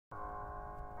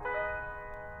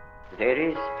There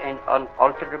is an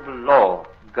unalterable law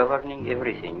governing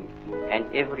everything and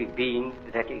every being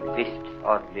that exists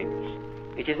or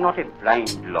lives. It is not a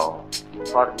blind law,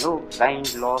 for no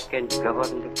blind law can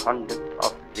govern the conduct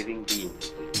of living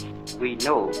beings. We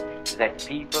know that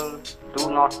people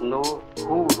do not know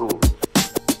who rules.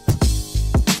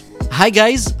 Hi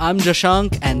guys, I'm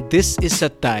Jashank and this is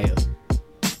Satire.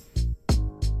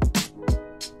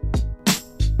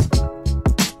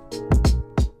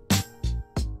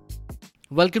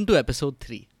 Welcome to episode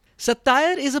 3.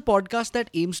 Satire is a podcast that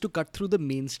aims to cut through the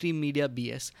mainstream media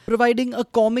BS, providing a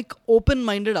comic,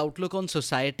 open-minded outlook on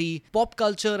society, pop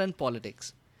culture and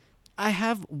politics. I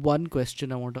have one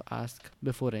question I want to ask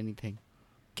before anything.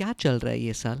 क्या चल रहा है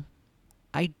ये साल?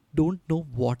 I don't know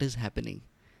what is happening.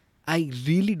 I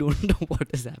really don't know what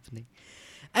is happening.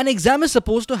 An exam is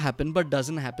supposed to happen but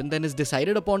doesn't happen, then is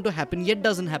decided upon to happen yet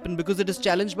doesn't happen because it is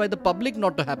challenged by the public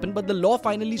not to happen, but the law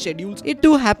finally schedules it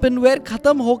to happen where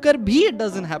khatam hokar bhi it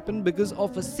doesn't happen because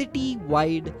of a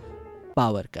city-wide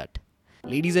power cut.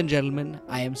 Ladies and gentlemen,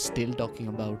 I am still talking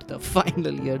about the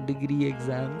final year degree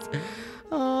exams.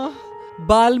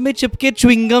 बाल में चिपके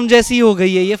chewing gum जैसी हो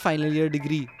गई है ये final year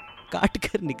degree, काट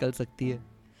कर निकल सकती है.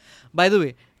 By the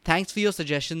way, thanks for your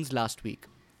suggestions last week.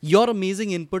 Your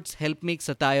amazing inputs help make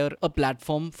Satire a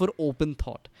platform for open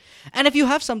thought. And if you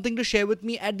have something to share with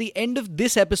me at the end of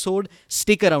this episode,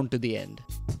 stick around to the end.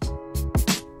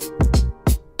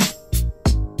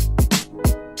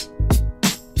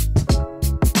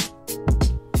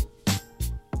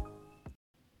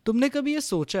 तुमने कभी ये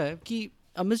सोचा है कि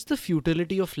amidst the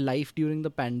futility of life during the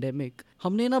pandemic,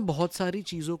 हमने ना बहुत सारी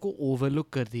चीज़ों को overlook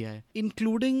कर दिया है,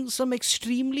 including some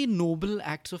extremely noble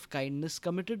acts of kindness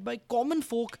committed by common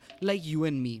folk like you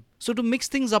and me. So to mix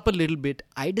things up a little bit,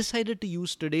 I decided to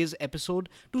use today's episode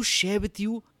to share with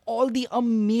you all the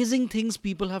amazing things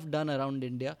people have done around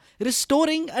India,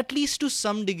 restoring at least to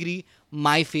some degree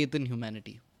my faith in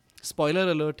humanity.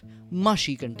 Spoiler alert,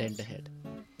 mushy content ahead.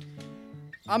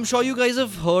 I'm sure you guys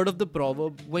have heard of the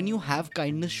proverb, when you have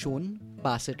kindness shown,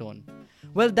 pass it on.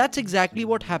 Well, that's exactly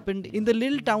what happened in the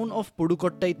little town of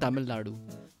Pudukottai, Tamil Nadu.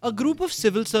 A group of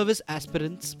civil service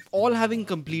aspirants, all having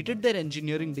completed their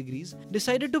engineering degrees,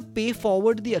 decided to pay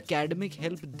forward the academic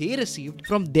help they received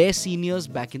from their seniors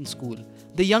back in school.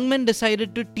 The young men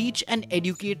decided to teach and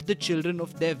educate the children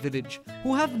of their village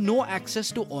who have no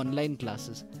access to online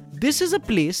classes. This is a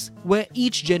place where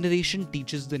each generation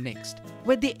teaches the next,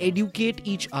 where they educate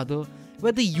each other,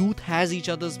 where the youth has each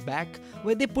other's back,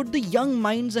 where they put the young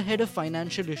minds ahead of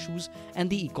financial issues and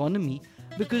the economy,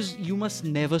 because you must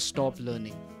never stop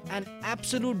learning. An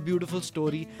absolute beautiful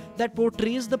story that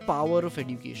portrays the power of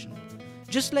education.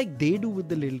 Just like they do with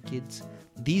the little kids,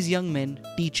 these young men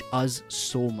teach us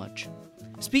so much.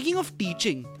 Speaking of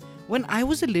teaching, when I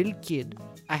was a little kid,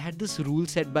 I had this rule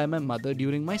set by my mother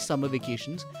during my summer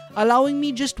vacations, allowing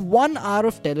me just 1 hour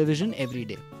of television every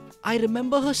day. I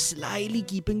remember her slyly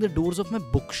keeping the doors of my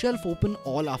bookshelf open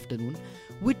all afternoon,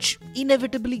 which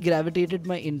inevitably gravitated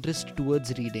my interest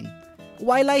towards reading.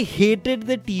 While I hated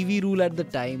the TV rule at the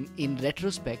time, in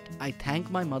retrospect, I thank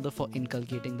my mother for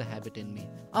inculcating the habit in me.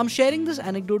 I'm sharing this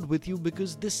anecdote with you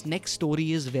because this next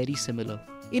story is very similar.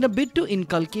 In a bid to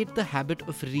inculcate the habit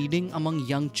of reading among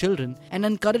young children and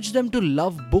encourage them to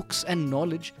love books and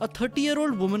knowledge, a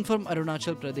 30-year-old woman from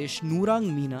Arunachal Pradesh,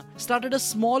 Noorang Meena, started a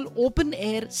small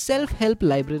open-air self-help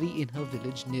library in her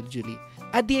village, Nirjuli.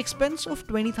 At the expense of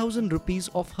 20,000 rupees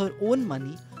of her own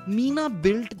money, Meena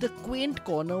built the quaint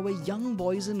corner where young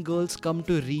boys and girls come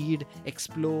to read,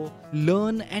 explore,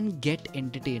 learn and get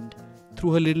entertained.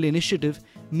 Through her little initiative,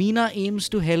 Meena aims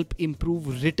to help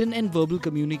improve written and verbal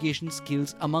communication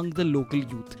skills among the local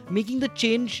youth, making the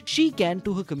change she can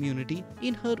to her community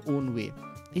in her own way.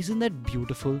 Isn't that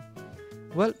beautiful?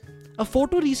 Well, a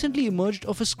photo recently emerged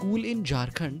of a school in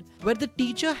Jharkhand where the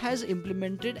teacher has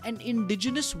implemented an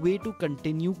indigenous way to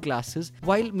continue classes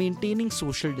while maintaining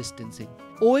social distancing.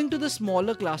 Owing to the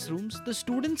smaller classrooms, the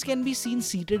students can be seen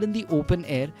seated in the open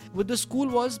air with the school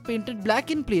walls painted black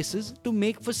in places to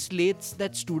make for slates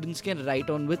that students can write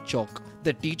on with chalk.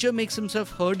 The teacher makes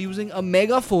himself heard using a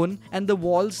megaphone and the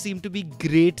walls seem to be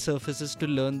great surfaces to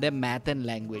learn their math and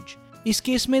language. इस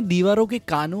case में दीवारों के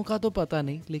कानों का तो पता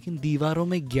नहीं, लेकिन दीवारों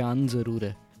में ज्ञान जरूर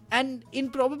है. And in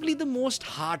probably the most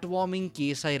heartwarming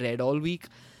case I read all week,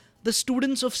 the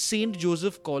students of St.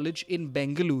 Joseph College in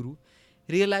Bengaluru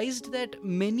realized that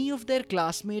many of their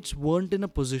classmates weren't in a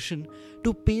position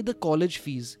to pay the college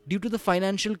fees due to the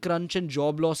financial crunch and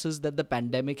job losses that the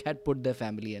pandemic had put their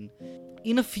family in.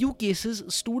 In a few cases,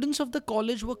 students of the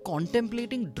college were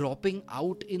contemplating dropping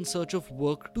out in search of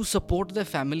work to support their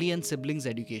family and siblings'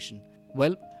 education.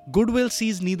 Well, Goodwill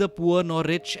sees neither poor nor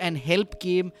rich, and help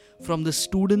came from the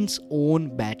students'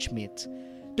 own batchmates.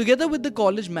 Together with the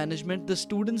college management, the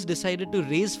students decided to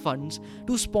raise funds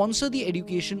to sponsor the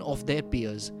education of their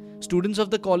peers. Students of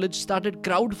the college started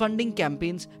crowdfunding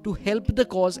campaigns to help the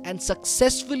cause and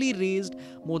successfully raised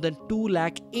more than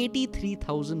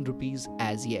 2,83,000 rupees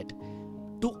as yet.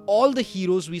 To all the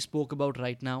heroes we spoke about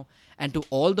right now, and to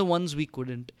all the ones we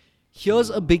couldn't, here's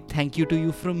a big thank you to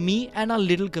you from me and our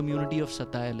little community of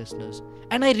Sataya listeners.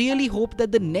 And I really hope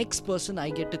that the next person I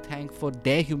get to thank for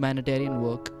their humanitarian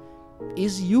work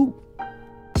is you.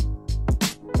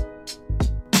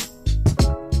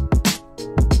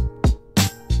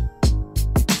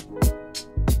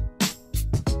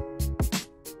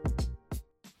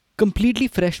 Completely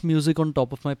fresh music on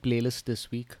top of my playlist this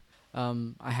week.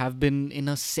 I have been in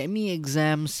a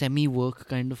semi-exam, semi-work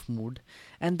kind of mood,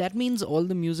 and that means all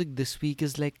the music this week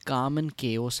is like calm and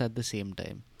chaos at the same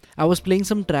time. I was playing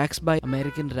some tracks by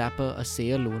American rapper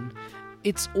Asay Alone.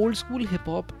 It's old school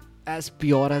hip-hop, as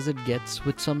pure as it gets,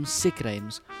 with some sick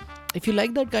rhymes. If you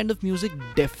like that kind of music,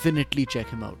 definitely check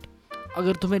him out.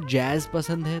 अगर तुम्हें jazz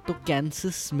पसंद है तो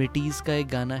Kansas Smitty's का एक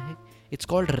गाना है. It's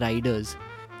called Riders.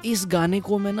 इस गाने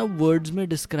को मैं ना वर्ड्स में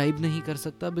डिस्क्राइब नहीं कर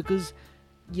सकता बिकॉज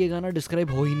ये गाना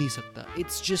डिस्क्राइब हो ही नहीं सकता.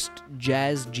 It's just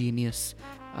jazz genius.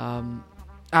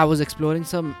 I was exploring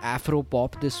some Afro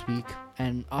pop this week,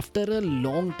 and after a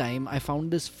long time I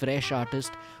found this fresh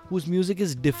artist whose music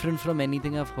is different from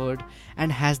anything I've heard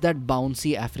and has that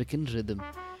bouncy African rhythm.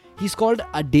 He's called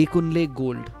Adekunle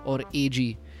Gold, or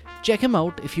AG. Check him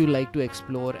out if you like to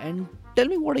explore, and tell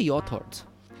me what are your thoughts.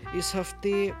 इस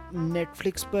हफ्ते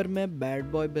Netflix पर मैं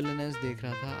Bad Boy Billionaires देख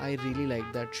रहा था. I really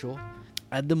like that show.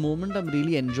 At the moment I'm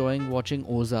really enjoying watching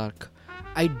Ozark.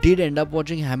 I did end up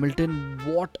watching Hamilton.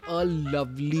 What a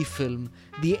lovely film.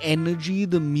 The energy,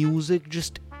 the music,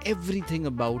 just everything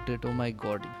about it. Oh my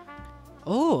god.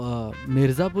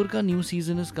 Mirzapur ka new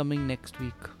season is coming next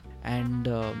week, and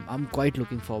I'm quite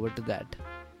looking forward to that.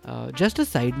 Just a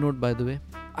side note, by the way,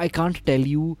 I can't tell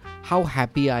you how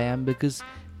happy I am because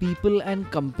people and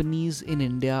companies in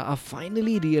India are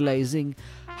finally realizing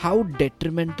how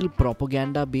detrimental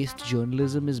propaganda-based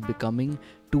journalism is becoming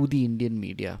to the Indian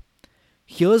media.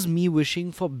 Here's me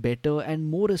wishing for better and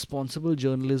more responsible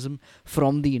journalism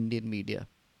from the Indian media.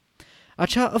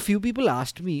 Acha, a few people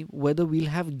asked me whether we'll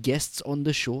have guests on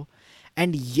the show,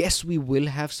 and yes, we will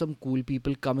have some cool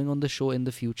people coming on the show in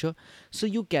the future, so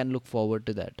you can look forward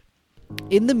to that.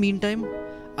 In the meantime,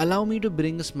 allow me to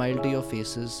bring a smile to your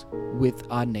faces with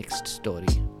our next story.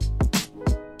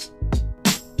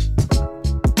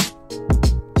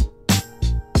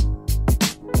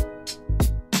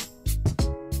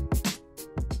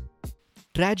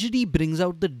 Tragedy brings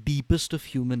out the deepest of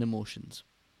human emotions.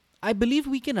 I believe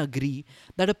we can agree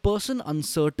that a person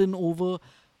uncertain over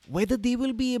whether they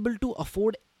will be able to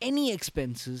afford any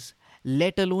expenses,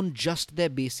 let alone just their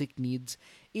basic needs,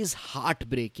 is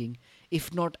heartbreaking,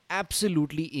 if not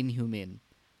absolutely inhumane.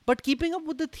 But keeping up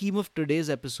with the theme of today's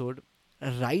episode,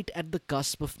 right at the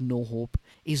cusp of no hope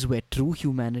is where true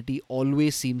humanity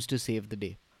always seems to save the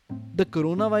day. The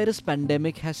coronavirus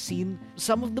pandemic has seen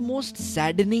some of the most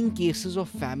saddening cases of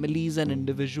families and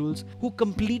individuals who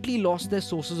completely lost their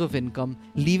sources of income,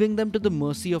 leaving them to the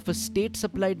mercy of a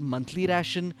state-supplied monthly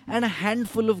ration and a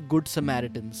handful of good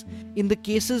Samaritans. In the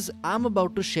cases I'm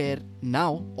about to share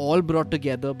now, all brought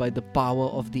together by the power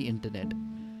of the internet.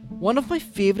 One of my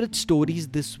favorite stories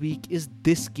this week is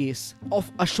this case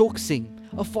of Ashok Singh,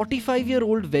 a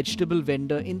 45-year-old vegetable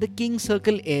vendor in the King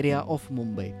Circle area of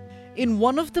Mumbai. In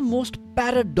one of the most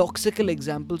paradoxical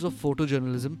examples of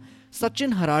photojournalism,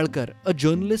 Sachin Haralkar, a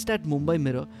journalist at Mumbai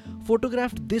Mirror,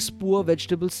 photographed this poor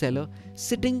vegetable seller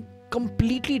sitting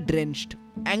completely drenched,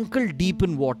 ankle deep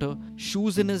in water,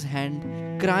 shoes in his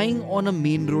hand, crying on a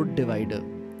main road divider.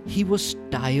 He was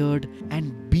tired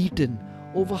and beaten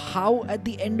over how at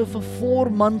the end of a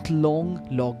 4-month-long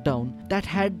lockdown that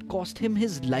had cost him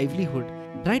his livelihood,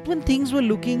 right when things were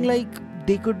looking like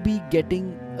they could be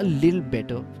getting a little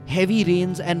better, heavy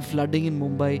rains and flooding in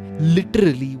Mumbai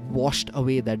literally washed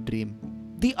away that dream.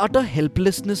 The utter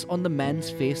helplessness on the man's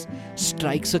face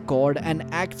strikes a chord and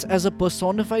acts as a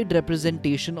personified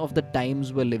representation of the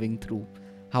times we're living through.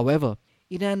 However,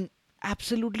 in an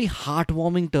absolutely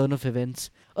heartwarming turn of events,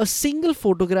 a single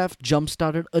photograph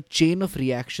jump-started a chain of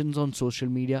reactions on social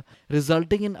media,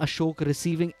 resulting in Ashok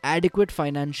receiving adequate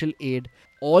financial aid,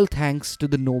 all thanks to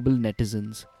the noble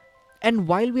netizens. And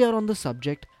while we are on the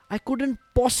subject, I couldn't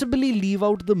possibly leave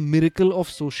out the miracle of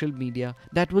social media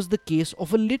that was the case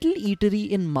of a little eatery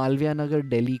in Malviya Nagar,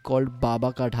 Delhi called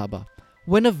Baba Ka Dhaba.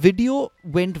 When a video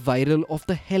went viral of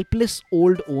the helpless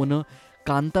old owner,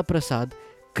 Kanta Prasad,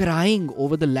 crying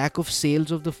over the lack of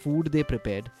sales of the food they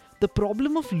prepared, the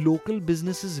problem of local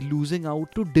businesses losing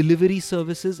out to delivery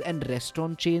services and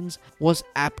restaurant chains was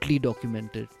aptly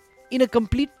documented. In a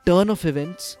complete turn of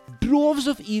events, droves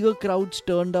of eager crowds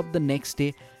turned up the next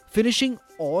day, finishing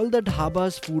all the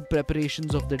dhaba's food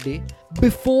preparations of the day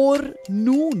before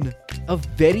noon. A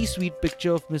very sweet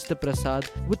picture of Mr. Prasad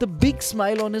with a big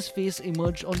smile on his face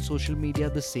emerged on social media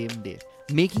the same day,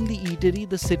 making the eatery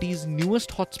the city's newest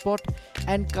hotspot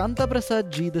and Kanta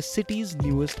Prasad ji the city's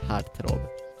newest heartthrob.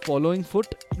 Following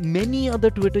foot, many other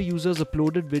Twitter users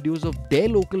uploaded videos of their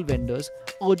local vendors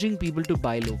urging people to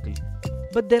buy local.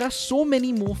 But there are so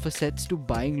many more facets to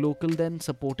buying local than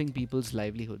supporting people's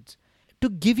livelihoods. To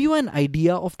give you an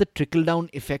idea of the trickle-down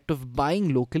effect of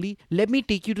buying locally, let me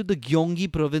take you to the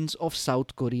Gyeonggi province of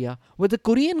South Korea, where the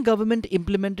Korean government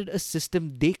implemented a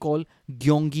system they call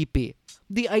Gyeonggi Pay.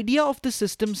 The idea of the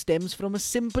system stems from a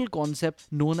simple concept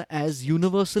known as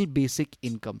Universal Basic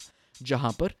Income,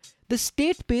 जहाँ पर the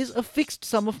state pays a fixed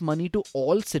sum of money to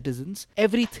all citizens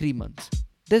every 3 months.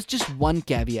 There's just one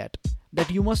caveat, that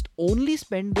you must only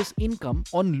spend this income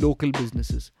on local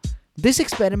businesses. This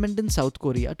experiment in South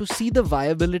Korea to see the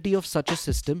viability of such a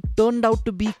system turned out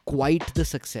to be quite the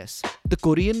success. The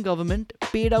Korean government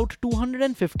paid out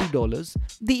 $250,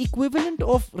 the equivalent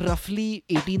of roughly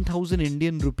 18,000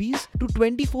 Indian rupees to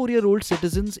 24-year-old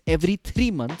citizens every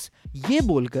 3 months, ये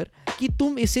बोलकर कि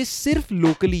तुम इसे सिर्फ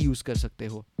locally use कर सकते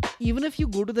हो. Even if you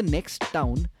go to the next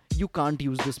town, you can't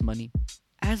use this money.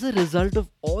 As a result of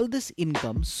all this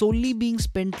income solely being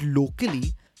spent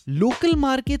locally, local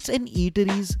markets and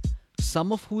eateries,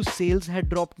 some of whose sales had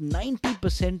dropped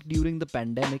 90% during the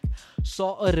pandemic,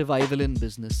 saw a revival in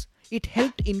business. It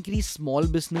helped increase small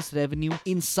business revenue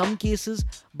in some cases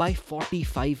by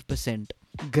 45%.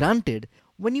 Granted,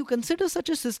 when you consider such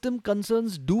a system,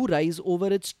 concerns do rise over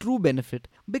its true benefit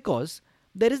because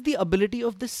there is the ability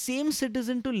of the same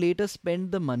citizen to later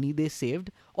spend the money they saved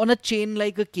on a chain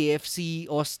like a KFC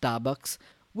or Starbucks,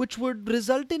 which would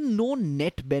result in no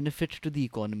net benefit to the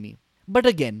economy. But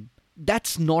again,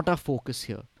 that's not our focus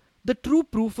here. The true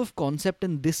proof of concept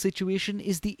in this situation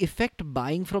is the effect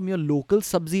buying from your local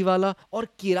sabziwala or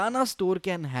kirana store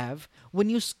can have when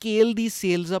you scale these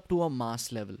sales up to a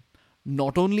mass level.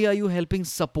 Not only are you helping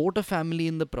support a family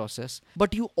in the process,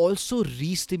 but you also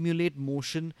re-stimulate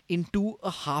motion into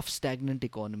a half-stagnant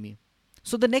economy.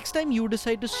 So the next time you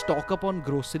decide to stock up on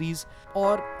groceries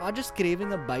or are just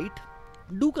craving a bite,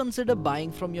 do consider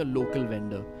buying from your local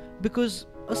vendor, because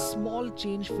a small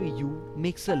change for you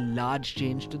makes a large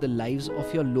change to the lives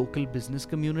of your local business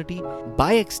community,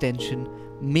 by extension,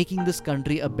 making this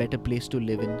country a better place to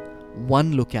live in,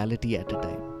 one locality at a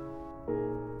time.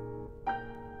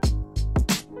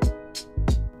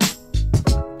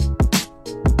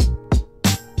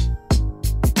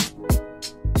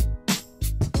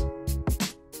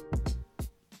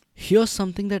 Here's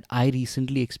something that I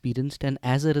recently experienced, and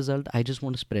as a result, I just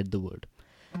want to spread the word.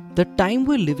 The time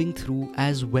we're living through,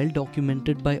 as well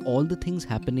documented by all the things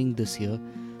happening this year,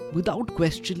 without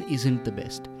question isn't the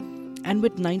best. And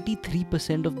with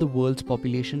 93% of the world's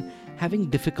population having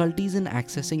difficulties in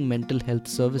accessing mental health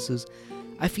services,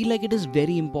 I feel like it is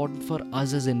very important for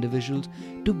us as individuals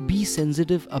to be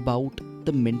sensitive about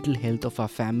the mental health of our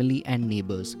family and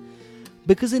neighbors.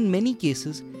 Because in many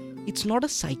cases, it's not a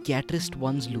psychiatrist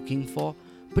one's looking for,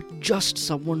 but just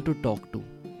someone to talk to.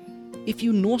 If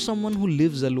you know someone who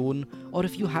lives alone, or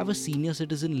if you have a senior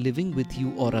citizen living with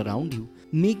you or around you,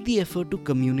 make the effort to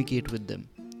communicate with them.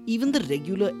 Even the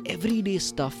regular everyday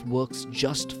stuff works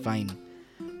just fine.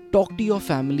 Talk to your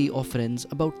family or friends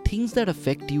about things that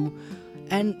affect you,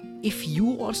 and if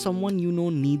you or someone you know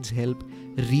needs help,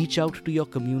 reach out to your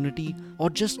community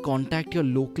or just contact your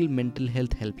local mental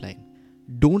health helpline.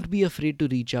 Don't be afraid to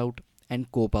reach out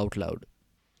and cope out loud.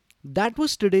 That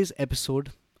was today's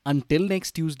episode. Until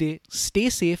next Tuesday, stay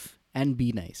safe and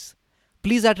be nice.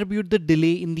 Please attribute the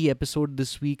delay in the episode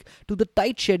this week to the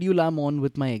tight schedule I'm on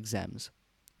with my exams.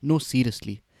 No,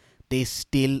 seriously, they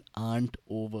still aren't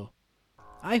over.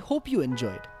 I hope you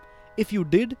enjoyed. If you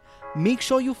did, make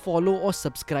sure you follow or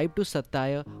subscribe to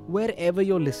Satya wherever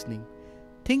you're listening.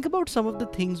 Think about some of the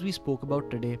things we spoke about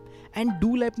today and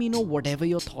do let me know whatever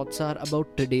your thoughts are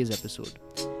about today's episode.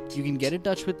 You can get in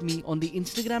touch with me on the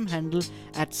Instagram handle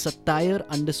at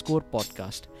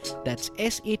Satire_podcast. That's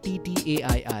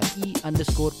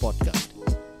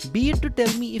SATTAIRE_podcast. Be it to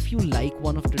tell me if you like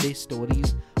one of today's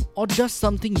stories or just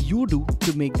something you do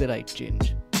to make the right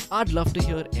change. I'd love to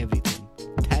hear everything.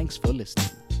 Thanks for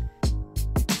listening.